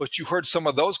 But you heard some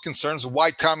of those concerns of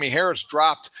why Tommy Harris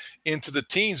dropped into the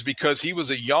teens because he was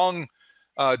a young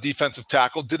defensive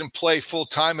tackle, didn't play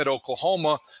full-time at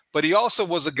Oklahoma, but he also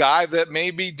was a guy that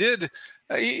maybe did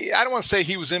I don't want to say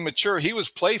he was immature. He was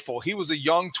playful. He was a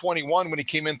young 21 when he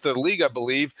came into the league, I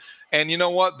believe. And you know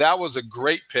what? That was a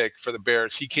great pick for the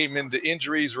Bears. He came into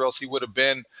injuries or else he would have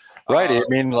been Right. I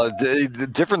mean, the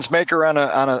difference maker on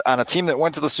a team that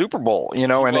went to the Super Bowl,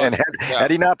 and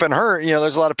had he not been hurt,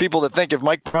 there's a lot of people that think if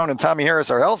Mike Brown and Tommy Harris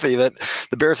are healthy, that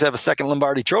the Bears have a second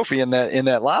Lombardi trophy in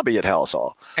that lobby at Halas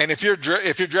Hall. And if you're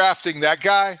drafting that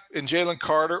guy in Jalen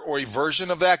Carter or a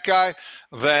version of that guy,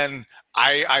 then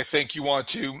I think you want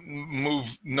to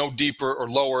move no deeper or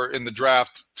lower in the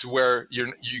draft to where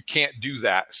you can't do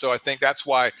that. So I think that's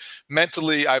why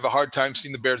mentally I have a hard time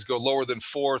seeing the Bears go lower than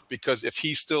 4th, because if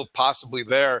he's still possibly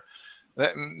there,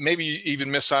 that maybe you even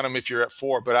miss on him if you're at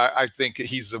 4. But I think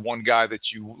he's the one guy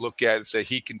that you look at and say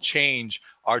he can change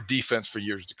our defense for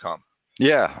years to come.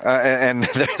 Yeah, and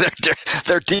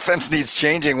their defense needs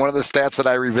changing. One of the stats that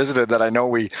I revisited that I know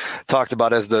we talked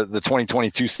about as the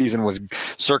 2022 season was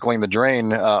circling the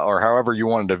drain, or however you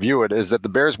wanted to view it, is that the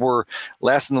Bears were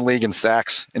last in the league in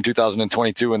sacks in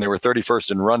 2022, and they were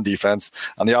 31st in run defense.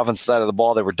 On the offensive side of the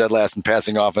ball, they were dead last in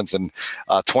passing offense and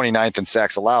 29th in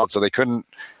sacks allowed, so they couldn't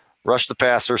rush the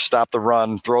passer, stop the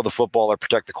run, throw the football, or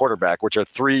protect the quarterback, which are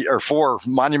 3 or 4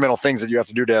 monumental things that you have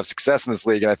to do to have success in this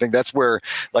league. And I think that's where,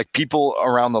 like, people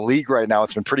around the league right now,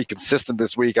 it's been pretty consistent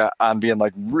this week on being,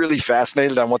 like, really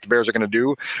fascinated on what the Bears are going to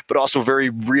do, but also very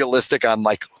realistic on,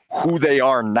 like, who they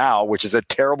are now, which is a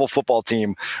terrible football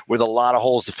team with a lot of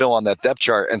holes to fill on that depth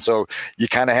chart. And so you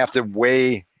kind of have to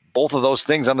weigh both of those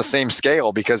things on the same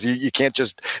scale, because you can't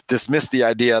just dismiss the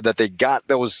idea that they got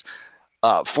those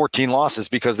 14 losses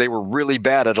because they were really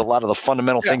bad at a lot of the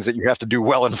fundamental things that you have to do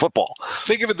well in football.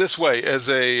 Think of it this way, as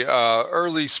a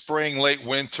early spring, late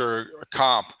winter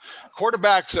comp.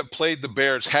 Quarterbacks that played the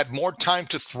Bears had more time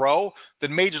to throw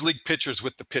than major league pitchers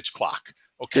with the pitch clock.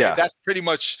 Okay, that's pretty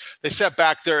much, they sat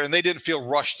back there and they didn't feel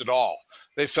rushed at all.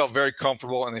 They felt very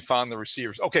comfortable and they found the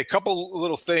receivers. Okay, couple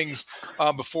little things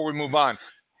before we move on.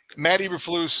 Matt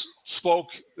Eberflus spoke.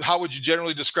 How would you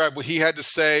generally describe what he had to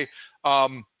say?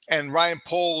 And Ryan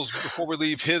Poles, before we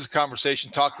leave his conversation,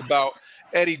 talked about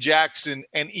Eddie Jackson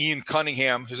and Ian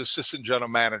Cunningham, his assistant general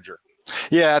manager.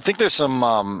 Yeah, I think there's some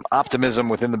optimism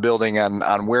within the building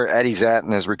on where Eddie's at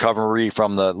in his recovery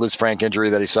from the Liz Frank injury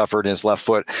that he suffered in his left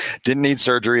foot. Didn't need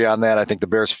surgery on that. I think the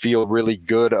Bears feel really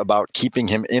good about keeping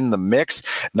him in the mix.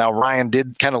 Now, Ryan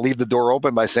did kind of leave the door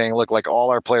open by saying, look, like all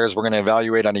our players, we're going to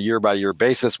evaluate on a year-by-year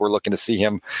basis. We're looking to see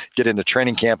him get into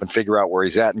training camp and figure out where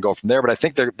he's at and go from there. But I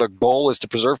think the goal is to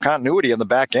preserve continuity on the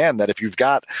back end, that if you've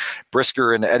got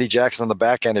Brisker and Eddie Jackson on the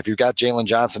back end, if you've got Jalen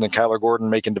Johnson and Kyler Gordon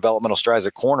making developmental strides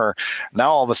at corner,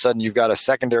 now all of a sudden you've got a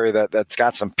secondary that's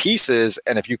got some pieces,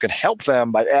 and if you can help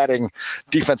them by adding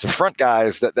defensive front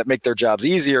guys that make their jobs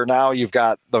easier, now you've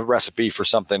got the recipe for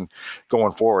something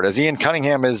going forward. As Ian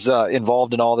Cunningham is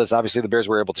involved in all this, obviously the Bears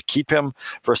were able to keep him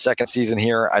for a second season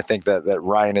here. I think that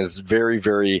Ryan is very,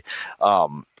 very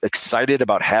excited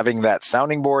about having that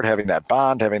sounding board, having that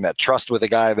bond, having that trust with a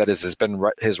guy that has been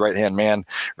his right-hand man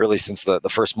really since the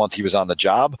first month he was on the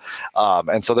job.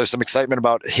 And so there's some excitement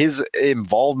about his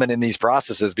involvement in these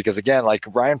processes, because again, like,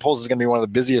 Ryan Poles is going to be one of the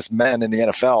busiest men in the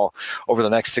NFL over the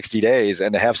next 60 days.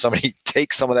 And to have somebody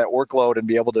take some of that workload and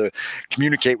be able to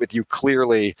communicate with you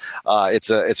clearly, it's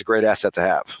a great asset to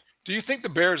have. Do you think the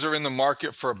Bears are in the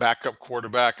market for a backup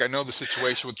quarterback? I know the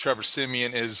situation with Trevor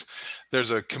Siemian is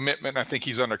there's a commitment. I think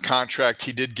he's under contract.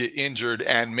 He did get injured,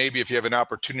 and maybe if you have an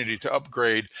opportunity to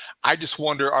upgrade, I just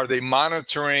wonder, are they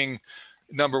monitoring,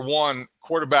 number one,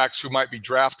 quarterbacks who might be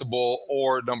draftable,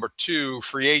 or number two,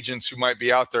 free agents who might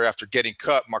be out there after getting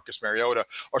cut, Marcus Mariota,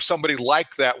 or somebody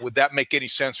like that? Would that make any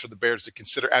sense for the Bears to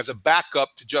consider as a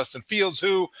backup to Justin Fields,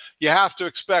 who you have to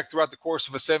expect throughout the course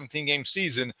of a 17-game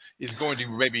season is going to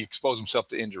maybe expose himself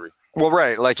to injury? Well,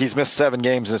 right. Like, he's missed 7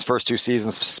 games in his first 2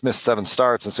 seasons, missed 7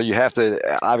 starts. And so you have to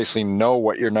obviously know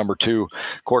what your number 2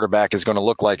 quarterback is going to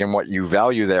look like and what you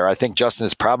value there. I think Justin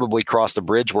has probably crossed a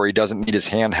bridge where he doesn't need his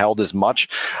hand held as much,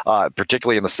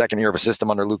 particularly in the second year of a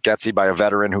system under Luke Getsy, by a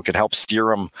veteran who can help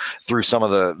steer him through some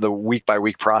of the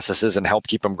week-by-week processes and help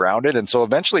keep him grounded. And so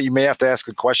eventually you may have to ask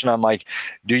a question on, like,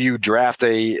 do you draft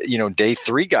a day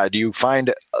 3 guy? Do you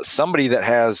find somebody that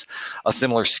has a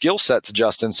similar skill set to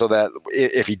Justin, so that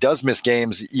if he does miss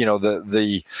games,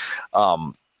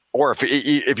 or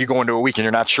if you go into a week and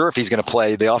you're not sure if he's going to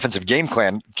play, the offensive game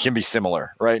plan can be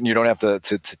similar, right? And you don't have to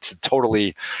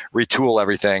totally retool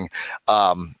everything.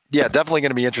 Definitely going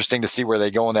to be interesting to see where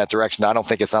they go in that direction. I don't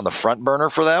think it's on the front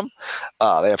burner for them.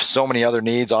 They have so many other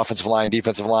needs: offensive line,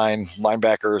 defensive line,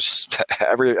 linebackers,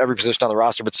 every position on the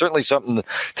roster, but certainly something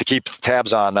to keep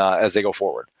tabs on as they go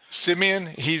forward. Simeon,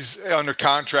 he's under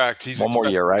contract. He's one more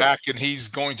year, right? Back, and he's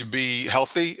going to be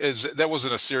healthy. That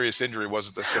wasn't a serious injury,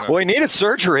 was it? Well, he needed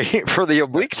surgery for the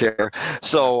oblique tear,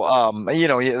 so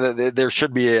there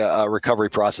should be a recovery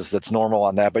process that's normal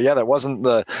on that. But yeah, that wasn't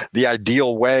the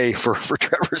ideal way for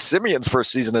Trevor Simeon's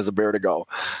first season as a Bear to go.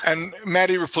 And Matt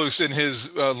Eberflus, in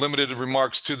his limited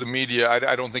remarks to the media,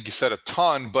 I don't think he said a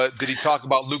ton, but did he talk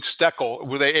about Luke Steckel?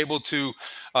 Were they able to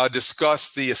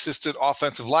discuss the assistant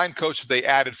offensive line coach that they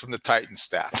added from the Titans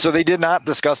staff? So they did not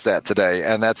discuss that today,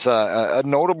 and that's a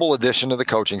notable addition to the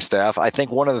coaching staff. I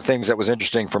think one of the things that was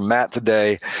interesting from Matt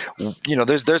today,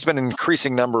 there's been an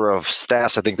increasing number of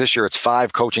staffs. I think this year it's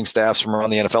 5 coaching staffs from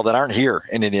around the NFL that aren't here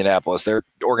in Indianapolis. Their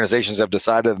organizations have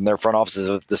decided, and their front offices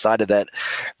have decided that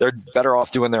they're better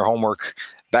off doing their homework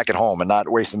back at home and not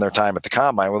wasting their time at the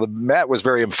combine. Well, Matt was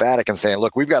very emphatic in saying,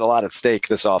 look, we've got a lot at stake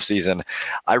this offseason.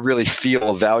 I really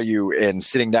feel value in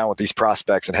sitting down with these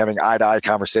prospects and having eye-to-eye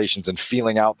conversations and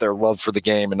feeling out their love for the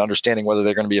game and understanding whether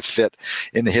they're going to be a fit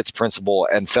in the HITS principle,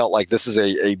 and felt like this is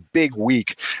a big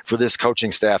week for this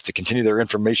coaching staff to continue their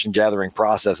information gathering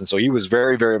process. And so he was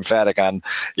very, very emphatic on,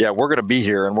 we're going to be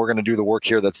here and we're going to do the work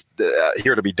here that's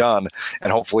here to be done.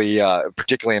 And hopefully,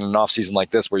 particularly in an offseason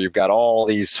like this where you've got all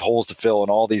these holes to fill and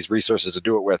all these resources to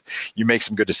do it with, you make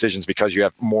some good decisions because you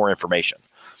have more information.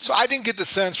 So I didn't get the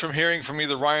sense from hearing from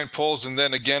either Ryan Poles and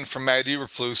then again from Matt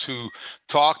Eberflus, who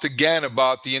talked again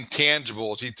about the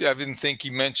intangibles. I didn't think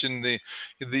he mentioned the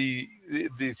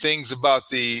things about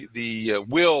the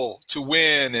will to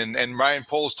win, and Ryan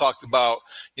Poles talked about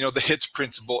the HITS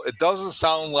principle. It doesn't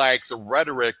sound like the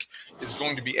rhetoric is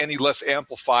going to be any less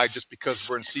amplified just because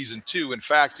we're in season 2. In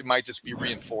fact, it might just be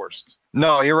reinforced.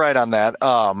 No, you're right on that.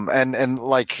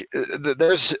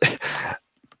 There's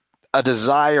a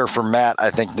desire for Matt,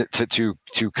 I think, to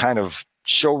kind of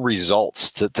show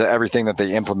results to everything that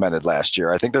they implemented last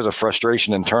year. I think there's a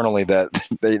frustration internally that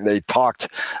they talked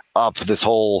up this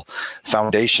whole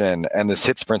foundation and this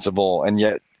HITS principle, and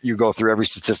yet you go through every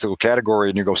statistical category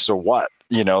and you go, so what?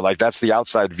 That's the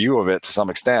outside view of it to some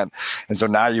extent. And so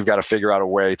now you've got to figure out a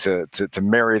way to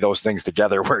marry those things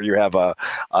together where you have a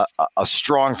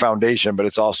strong foundation, but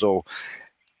it's also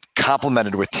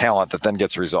complemented with talent that then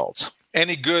gets results.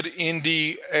 Any good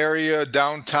Indy area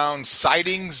downtown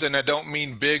sightings? And I don't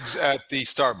mean bigs at the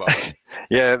Starbucks.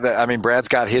 Brad's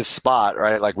got his spot,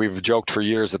 right? Like we've joked for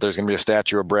years that there's going to be a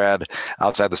statue of Brad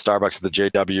outside the Starbucks at the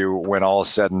JW when all is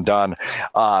said and done.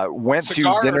 Went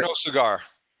cigar to dinner. Or no cigar?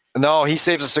 No, he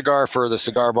saves a cigar for the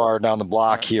cigar bar down the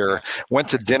block here. Went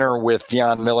to dinner with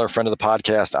Deion Miller, friend of the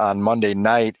podcast, on Monday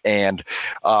night, and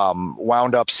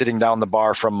wound up sitting down the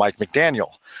bar from Mike McDaniel.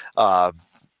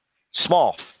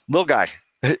 Small, little guy.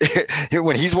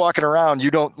 When he's walking around,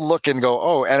 you don't look and go,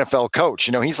 oh, NFL coach.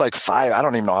 He's like 5. I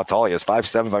don't even know how tall he is,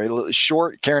 5'7",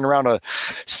 short, carrying around a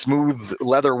smooth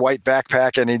leather white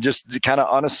backpack, and he just kind of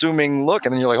unassuming look.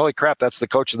 And then you're like, holy crap, that's the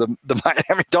coach of the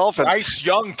Miami Dolphins. Bryce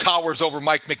Young towers over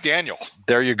Mike McDaniel.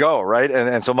 There you go, right?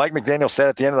 And so Mike McDaniel said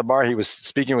at the end of the bar, he was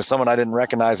speaking with someone I didn't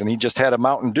recognize, and he just had a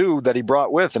Mountain Dew that he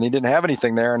brought with, and he didn't have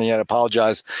anything there, and he had to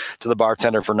apologize to the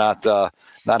bartender for not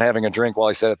having a drink while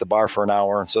he sat at the bar for an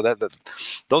hour. And so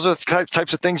those are the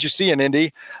types of things you see in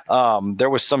Indy. There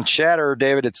was some chatter,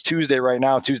 David. It's Tuesday right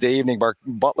now, Tuesday evening.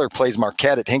 Butler plays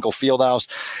Marquette at Hinkle Fieldhouse.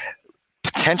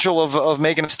 Potential of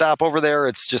making a stop over there.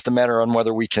 It's just a matter on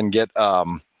whether we can get a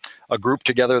group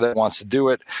together that wants to do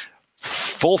it.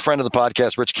 Full friend of the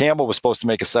podcast, Rich Campbell, was supposed to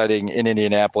make a sighting in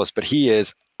Indianapolis, but he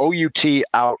is OUT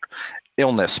out,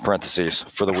 illness parentheses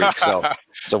for the week.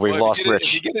 So we've lost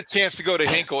Rich. If you get a chance to go to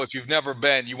Hinkle, if you've never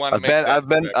been, you want to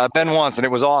I've been once, and it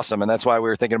was awesome, and that's why we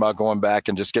were thinking about going back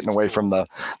and just getting away from the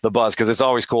buzz, because it's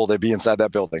always cool to be inside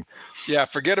that building. Yeah,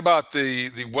 forget about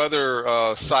the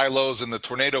weather silos and the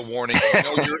tornado warning.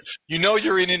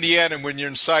 You're in Indiana when you're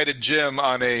inside a gym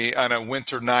on a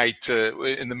winter night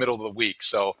in the middle of the week.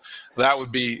 So that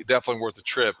would be definitely worth the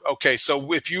trip. Okay,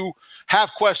 so if you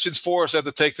have questions for us at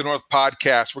the Take the North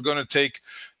podcast, we're going to take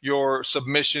your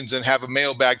submissions and have a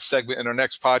mailbag segment in our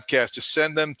next podcast. Just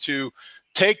send them to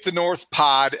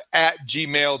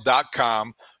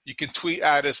takethenorthpod@gmail.com. You can tweet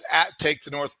at us at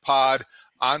takethenorthpod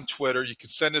on Twitter. You can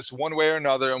send us one way or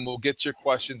another, and we'll get to your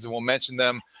questions, and we'll mention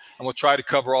them, and we'll try to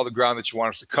cover all the ground that you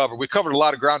want us to cover. We covered a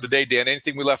lot of ground today, Dan.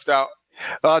 Anything we left out?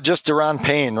 Just Deron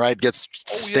Payne, right? Gets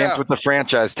stamped with the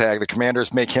franchise tag. The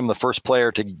Commanders make him the first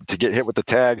player to get hit with the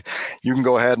tag. You can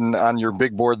go ahead and on your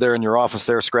big board there in your office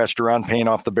there, scratch Deron Payne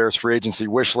off the Bears free agency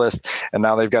wish list. And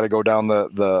now they've got to go down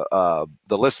the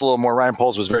list a little more. Ryan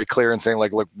Poles was very clear in saying,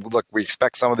 like, look, we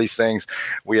expect some of these things.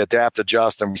 We adapt,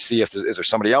 adjust, and we see if is there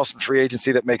somebody else in free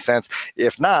agency that makes sense.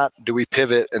 If not, do we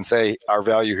pivot and say our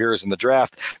value here is in the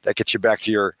draft? That gets you back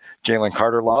to your Jalen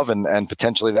Carter love, and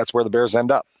potentially that's where the Bears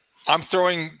end up. I'm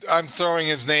throwing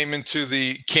his name into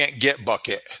the can't get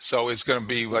bucket. So it's going to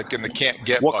be like in the can't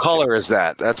get What bucket. color is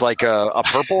that? That's like a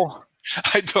purple?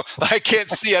 I can't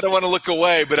see. I don't want to look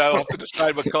away, but I'll have to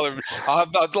decide what color. I'll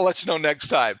let you know next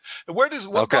time. What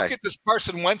bucket does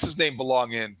Carson Wentz's name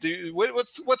belong in?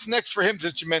 What's next for him?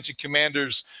 Since you mentioned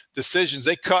Commanders' decisions,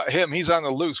 they cut him. He's on the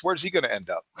loose. Where's he going to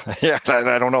end up? Yeah,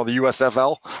 I don't know. The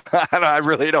USFL. I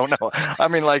really don't know. I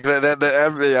mean, like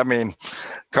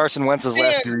Carson Wentz's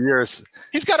last few years.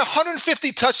 He's got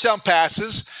 150 touchdown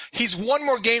passes. He's won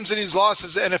more games than he's lost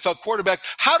as an NFL quarterback.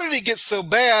 How did he get so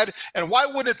bad? And why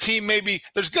wouldn't a team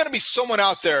there's going to be someone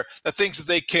out there that thinks that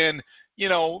they can,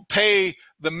 pay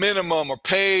the minimum or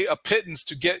pay a pittance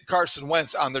to get Carson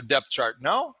Wentz on their depth chart?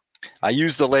 No? I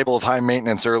used the label of high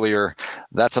maintenance earlier.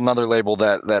 That's another label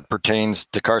that pertains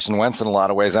to Carson Wentz in a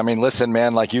lot of ways. I mean, listen,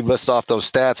 man, like you list off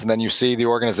those stats and then you see the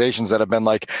organizations that have been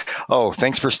like, oh,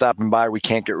 thanks for stopping by. We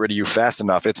can't get rid of you fast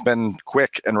enough. It's been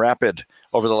quick and rapid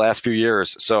over the last few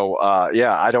years. So,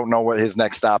 I don't know what his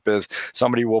next stop is.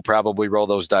 Somebody will probably roll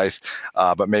those dice,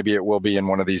 but maybe it will be in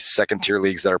one of these second-tier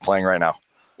leagues that are playing right now.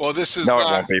 Well, this is it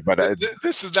won't be, but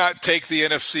this is not take the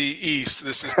NFC East.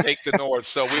 This is take the North.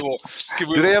 So we will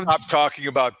stop talking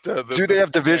about. Do they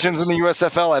have divisions in the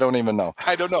USFL? I don't even know.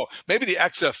 I don't know. Maybe the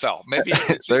XFL. Maybe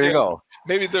there you go.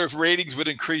 Maybe their ratings would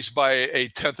increase by a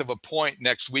 1/10 of a point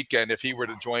next weekend if he were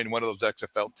to join one of those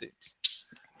XFL teams.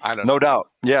 I don't know. No doubt.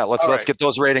 Yeah, let's get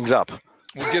those ratings up.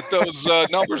 We'll get those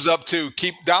numbers up too.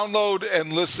 Download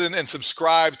and listen and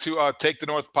subscribe to Take the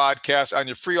North podcast on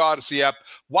your free Odyssey app.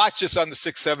 Watch us on the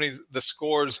 670 The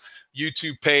Scores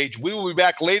YouTube page. We will be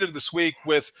back later this week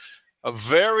with a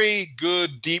very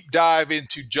good deep dive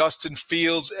into Justin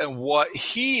Fields and what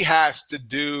he has to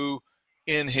do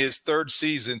in his third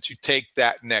season to take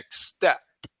that next step.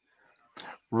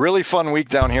 Really fun week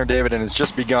down here, David, and it's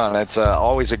just begun. It's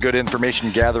always a good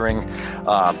information gathering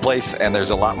place, and there's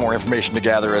a lot more information to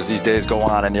gather as these days go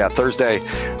on. And Thursday,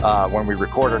 when we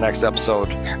record our next episode,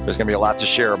 there's going to be a lot to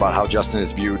share about how Justin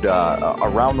is viewed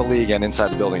around the league and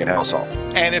inside the building at House Hall.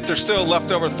 And if there's still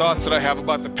leftover thoughts that I have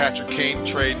about the Patrick Kane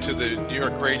trade to the New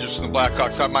York Rangers and the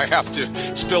Blackhawks, I might have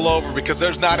to spill over because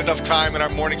there's not enough time in our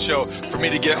morning show for me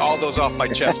to get all those off my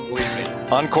chest, believe me.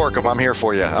 Uncork them. I'm here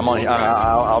for you.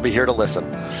 I'll be here to listen.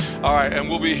 All right, and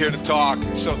we'll be here to talk.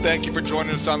 So thank you for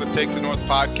joining us on the Take the North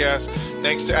podcast.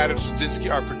 Thanks to Adam Szynski,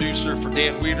 our producer. For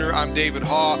Dan Weeder, I'm David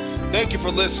Haw. Thank you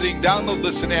for listening. Download,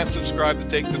 listen, and subscribe to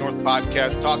Take the North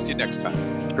podcast. Talk to you next time.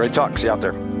 Great talk. See you out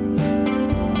there.